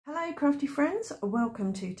Hello crafty friends,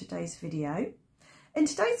 welcome to today's video. In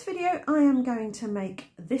today's video I am going to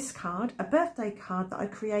make this card, a birthday card that I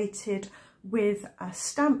created with a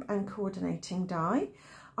stamp and coordinating die.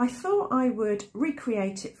 I thought I would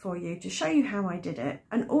recreate it for you to show you how I did it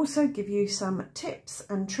and also give you some tips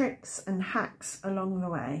and tricks and hacks along the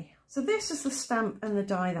way. So this is the stamp and the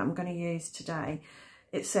die that I'm going to use today.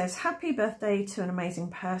 It says happy birthday to an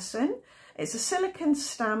amazing person. It's a silicone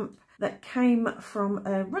stamp that came from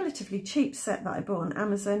a relatively cheap set that I bought on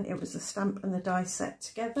Amazon. It was the stamp and the die set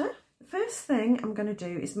together. The first thing I'm going to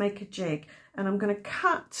do is make a jig, and I'm going to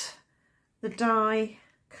cut the die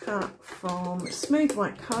cut from smooth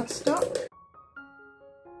white cardstock.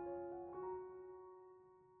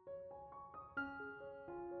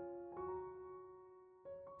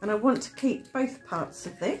 And I want to keep both parts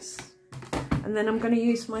of this. And then I'm going to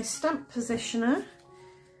use my stamp positioner.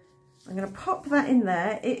 I'm going to pop that in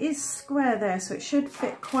there. It is square there, so it should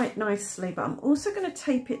fit quite nicely, but I'm also going to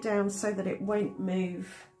tape it down so that it won't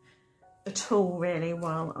move at all really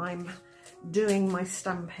while I'm doing my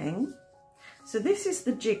stamping. So this is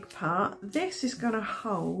the jig part. This is going to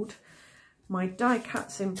hold my die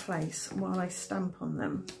cuts in place while I stamp on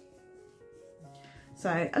them.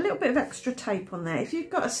 So a little bit of extra tape on there. If you've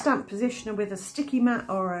got a stamp positioner with a sticky mat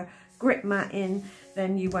or a grip mat in,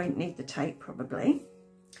 then you won't need the tape probably.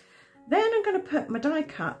 Then I'm going to put my die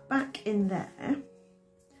cut back in there,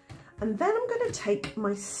 and then I'm going to take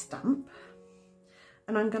my stamp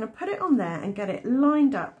and I'm going to put it on there and get it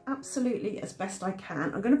lined up absolutely as best I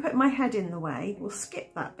can. I'm going to put my head in the way. We'll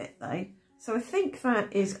skip that bit though. So I think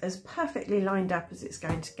that is as perfectly lined up as it's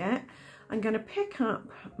going to get. I'm going to pick up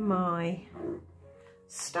my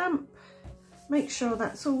stamp, make sure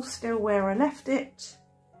that's all still where I left it.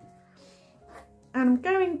 And I'm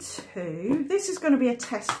going to, this is going to be a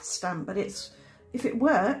test stamp, but if it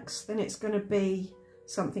works, then it's going to be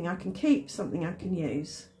something I can keep, something I can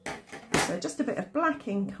use. So just a bit of black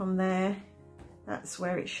ink on there. That's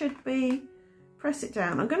where it should be. Press it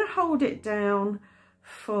down. I'm going to hold it down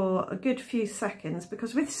for a good few seconds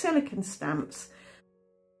because with silicone stamps,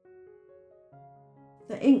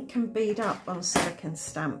 the ink can bead up on silicone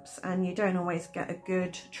stamps and you don't always get a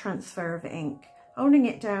good transfer of ink. Holding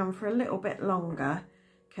it down for a little bit longer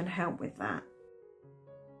can help with that.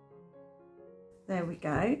 There we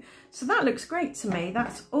go. So that looks great to me.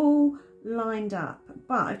 That's all lined up.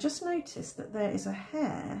 But I've just noticed that there is a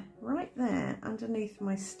hair right there underneath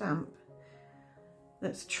my stamp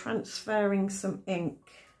that's transferring some ink.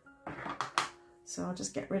 So I'll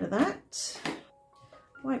just get rid of that.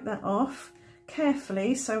 Wipe that off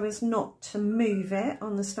carefully so as not to move it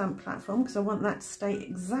on the stamp platform because I want that to stay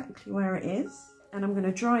exactly where it is. And I'm going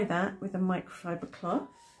to dry that with a microfiber cloth.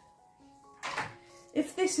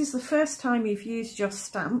 If this is the first time you've used your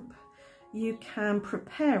stamp, you can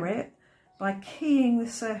prepare it by keying the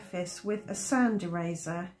surface with a sand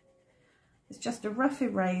eraser. It's just a rough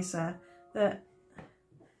eraser that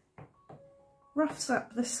roughs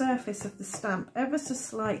up the surface of the stamp ever so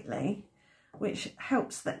slightly, which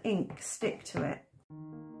helps the ink stick to it.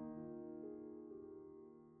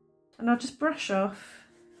 And I'll just brush off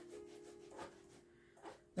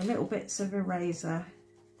the little bits of eraser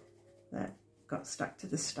that got stuck to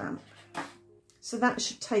the stamp. So that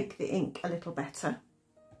should take the ink a little better.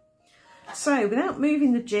 So without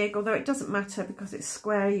moving the jig, although it doesn't matter because it's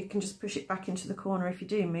square, you can just push it back into the corner if you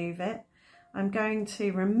do move it, I'm going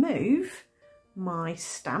to remove my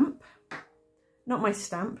stamp. Not my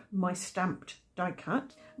stamp, my stamped die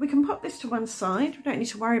cut. We can pop this to one side. We don't need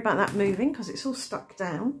to worry about that moving because it's all stuck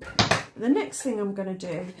down. The next thing I'm going to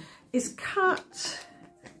do is cut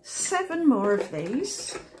 7 more of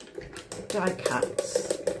these die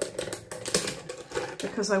cuts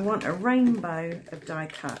because I want a rainbow of die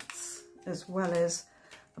cuts as well as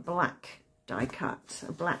a black die cut,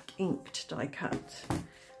 a black inked die cut.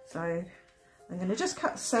 So I'm going to just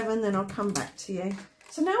cut 7, then I'll come back to you.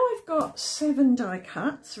 So now I've got 7 die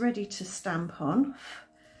cuts ready to stamp on.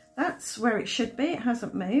 That's where it should be, it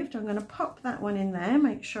hasn't moved. I'm going to pop that one in there,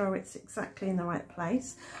 make sure it's exactly in the right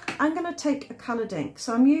place. I'm going to take a coloured ink.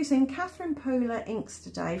 So I'm using Catherine Pooler inks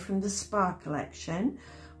today from the Spa collection.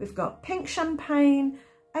 We've got Pink Champagne,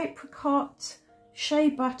 Apricot, Shea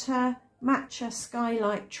Butter, Matcha,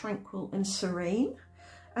 Skylight, Tranquil and Serene.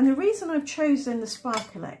 And the reason I've chosen the Spa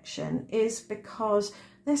collection is because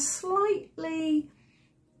they're slightly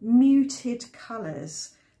muted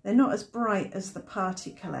colours. They're not as bright as the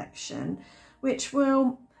Party collection, which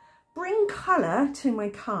will bring colour to my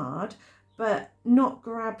card, but not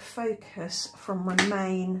grab focus from my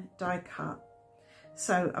main die cut.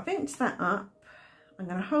 So I've inked that up. I'm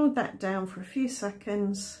going to hold that down for a few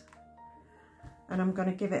seconds and I'm going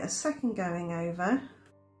to give it a second going over,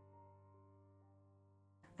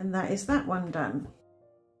 and that is that one done.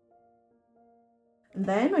 And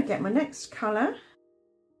then I get my next colour.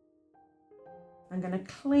 I'm going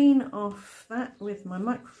to clean off that with my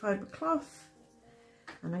microfiber cloth,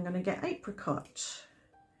 and I'm going to get apricot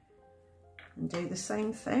and do the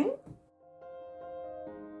same thing.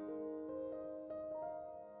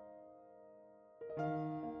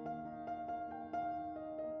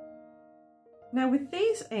 Now with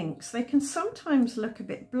these inks, they can sometimes look a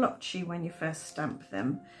bit blotchy when you first stamp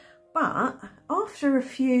them, but after a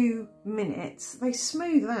few minutes they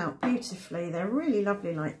smooth out beautifully. They're really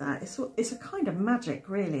lovely like that. It's a kind of magic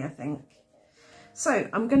really, I think. So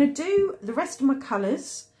I'm going to do the rest of my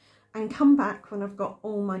colours and come back when I've got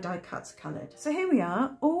all my die cuts coloured. So here we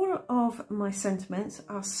are, all of my sentiments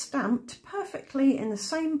are stamped perfectly in the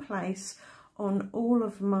same place on all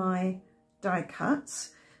of my die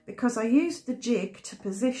cuts, because I used the jig to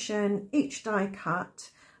position each die cut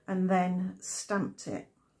and then stamped it.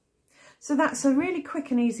 So that's a really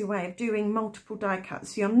quick and easy way of doing multiple die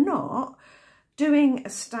cuts. You're not doing a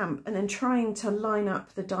stamp and then trying to line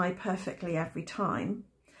up the die perfectly every time.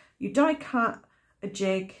 You die cut a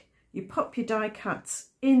jig, you pop your die cuts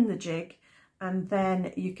in the jig, and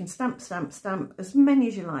then you can stamp, stamp, stamp as many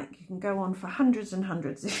as you like. You can go on for hundreds and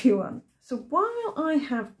hundreds if you want. So while I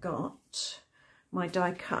have got my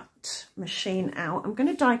die cut machine out, I'm going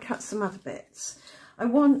to die cut some other bits. I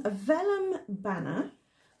want a vellum banner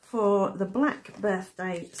for the black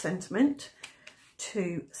birthday sentiment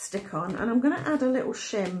to stick on, and I'm going to add a little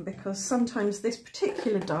shim because sometimes this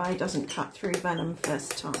particular die doesn't cut through vellum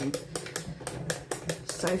first time.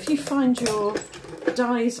 So if you find your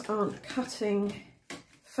dies aren't cutting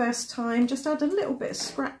first time, just add a little bit of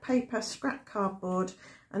scrap paper, scrap cardboard,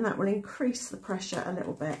 and that will increase the pressure a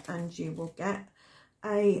little bit and you will get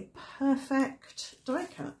a perfect die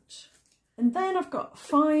cut. And then I've got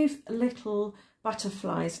 5 little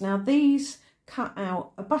butterflies. Now these cut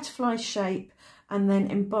out a butterfly shape and then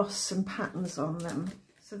emboss some patterns on them.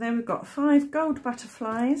 So then we've got 5 gold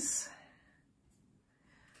butterflies.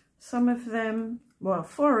 Some of them, well,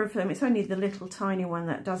 4 of them, it's only the little tiny one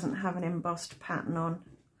that doesn't have an embossed pattern on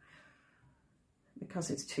because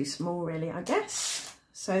it's too small really, I guess.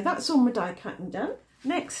 So that's all my die cutting done.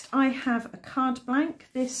 Next I have a card blank.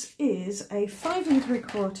 This is a 5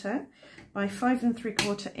 3/4 by 5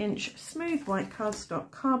 3/4 inch smooth white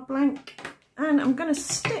cardstock card blank, and I'm going to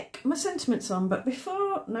stick my sentiments on, but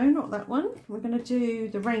before, no, not that one, we're going to do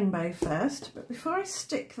the rainbow first. But before I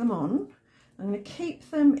stick them on, I'm going to keep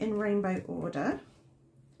them in rainbow order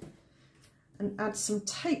and add some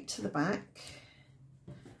tape to the back,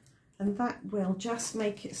 and that will just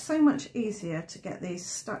make it so much easier to get these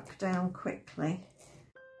stuck down quickly.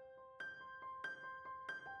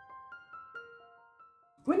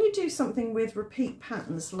 When you do something with repeat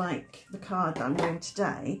patterns like the card I'm doing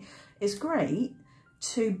today, it's great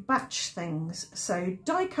to batch things. So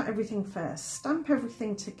die cut everything first, stamp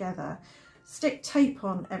everything together, stick tape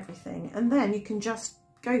on everything, and then you can just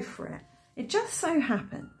go for it. It just so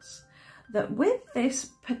happens that with this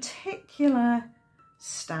particular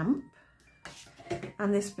stamp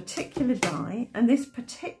and this particular die and this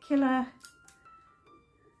particular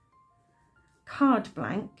card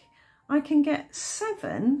blank, I can get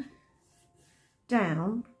 7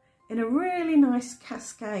 down in a really nice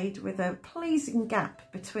cascade with a pleasing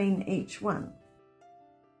gap between each one.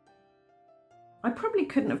 I probably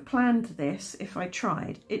couldn't have planned this if I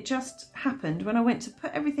tried. It just happened when I went to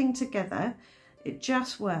put everything together, it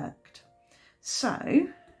just worked. So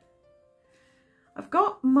I've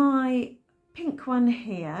got my pink one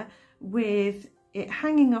here with it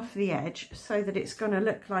hanging off the edge so that it's going to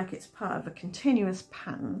look like it's part of a continuous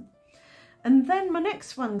pattern. And then my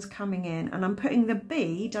next one's coming in and I'm putting the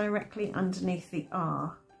B directly underneath the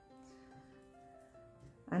R.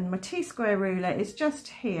 And my T-square ruler is just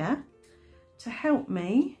here to help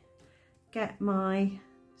me get my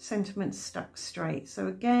sentiments stuck straight. So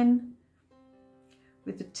again,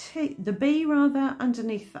 with the B rather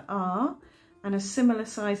underneath the R and a similar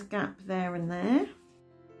size gap there and there.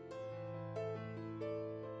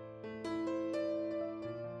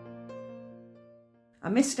 I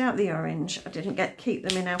missed out the orange. I didn't keep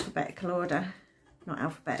them in alphabetical order. Not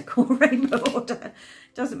alphabetical, rainbow order.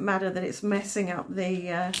 Doesn't matter that it's messing up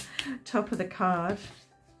the top of the card,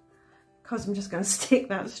 because I'm just going to stick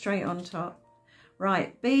that straight on top.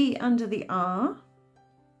 Right, B under the R.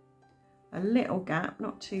 A little gap,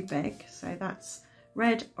 not too big. So that's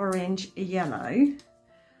red, orange, yellow.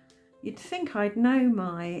 You'd think I'd know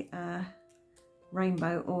my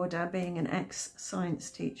rainbow order, being an ex-science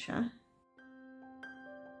teacher.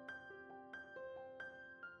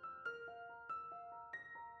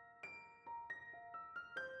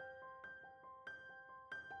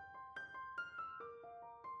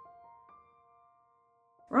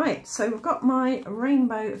 Right, so we've got my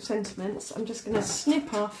rainbow of sentiments. I'm just going to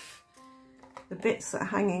snip off the bits that are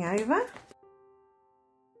hanging over.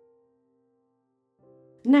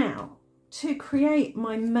 Now, to create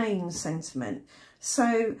my main sentiment.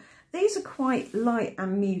 So these are quite light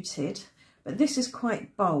and muted, but this is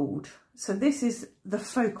quite bold. So this is the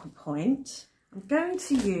focal point. I'm going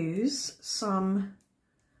to use some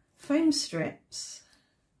foam strips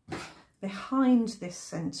behind this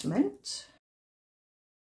sentiment,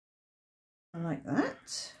 like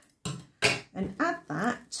that, and add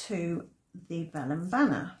that to the vellum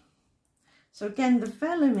banner. So again, the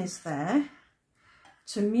vellum is there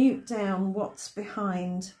to mute down what's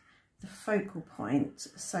behind the focal point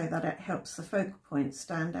so that it helps the focal point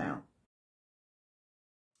stand out.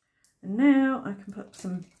 And now I can put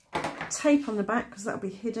some tape on the back because that'll be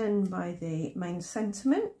hidden by the main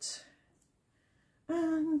sentiment,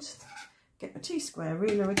 and get my T-square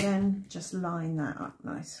ruler again, just line that up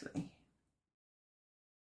nicely.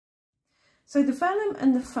 So the vellum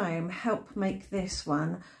and the foam help make this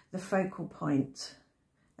one the focal point.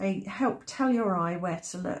 They help tell your eye where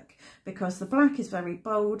to look, because the black is very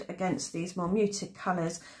bold against these more muted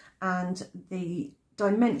colours, and the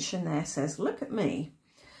dimension there says, look at me.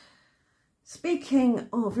 Speaking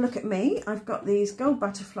of look at me, I've got these gold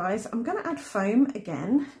butterflies. I'm going to add foam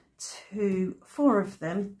again to 4 of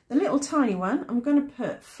them. The little tiny one I'm going to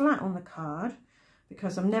put flat on the card,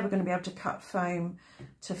 because I'm never going to be able to cut foam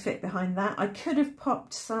to fit behind that. I could have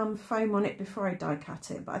popped some foam on it before I die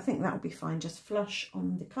cut it, but I think that'll be fine, just flush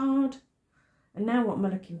on the card. And now what am I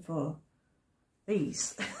looking for?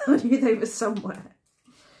 These. I knew they were somewhere.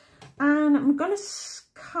 And I'm going to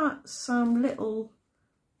cut some little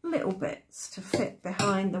bits to fit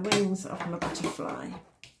behind the wings of my butterfly.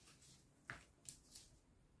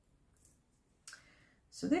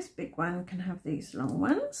 So this big one can have these long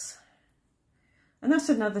ones. And that's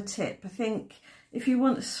another tip. I think if you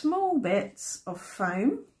want small bits of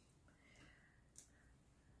foam,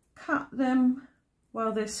 cut them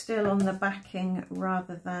while they're still on the backing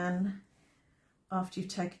rather than after you've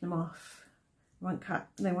taken them off.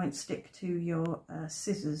 They won't stick to your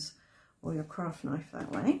scissors or your craft knife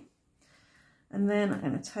that way. And then I'm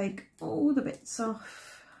going to take all the bits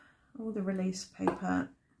off, all the release paper.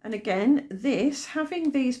 And again,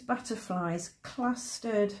 having these butterflies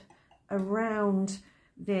clustered around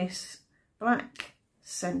this black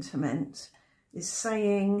sentiment is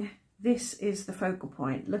saying, this is the focal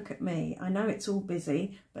point, look at me. I know it's all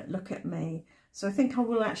busy, but look at me. So I think I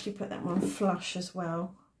will actually put that one flush as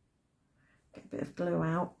well. Get a bit of glue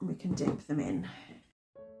out and we can dip them in.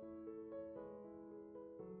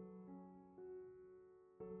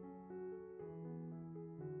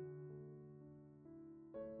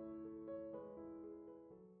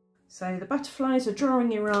 So the butterflies are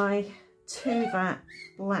drawing your eye to that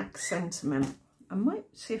black sentiment. I might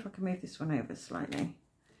see if I can move this one over slightly.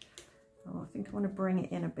 Oh, I think I want to bring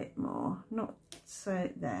it in a bit more. Not so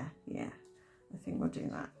there, yeah. I think we'll do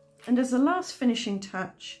that. And as a last finishing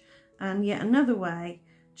touch, and yet another way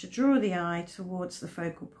to draw the eye towards the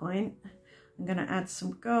focal point, I'm going to add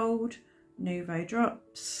some gold Nouveau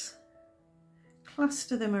drops,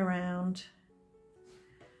 cluster them around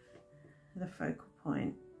the focal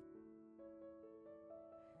point.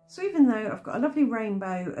 So even though I've got a lovely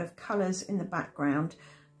rainbow of colours in the background,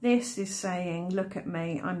 this is saying, look at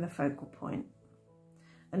me, I'm the focal point.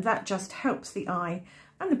 And that just helps the eye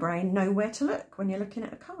and the brain know where to look when you're looking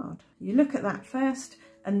at a card. You look at that first,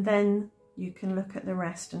 and then you can look at the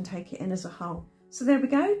rest and take it in as a whole. So there we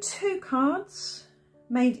go, 2 cards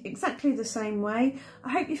made exactly the same way.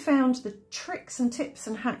 I hope you found the tricks and tips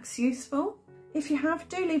and hacks useful. If you have,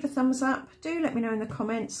 do leave a thumbs up, do let me know in the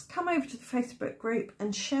comments, come over to the Facebook group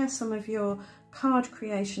and share some of your card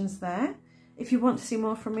creations there. If you want to see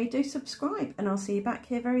more from me, do subscribe, and I'll see you back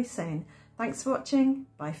here very soon. Thanks for watching,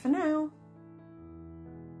 bye for now.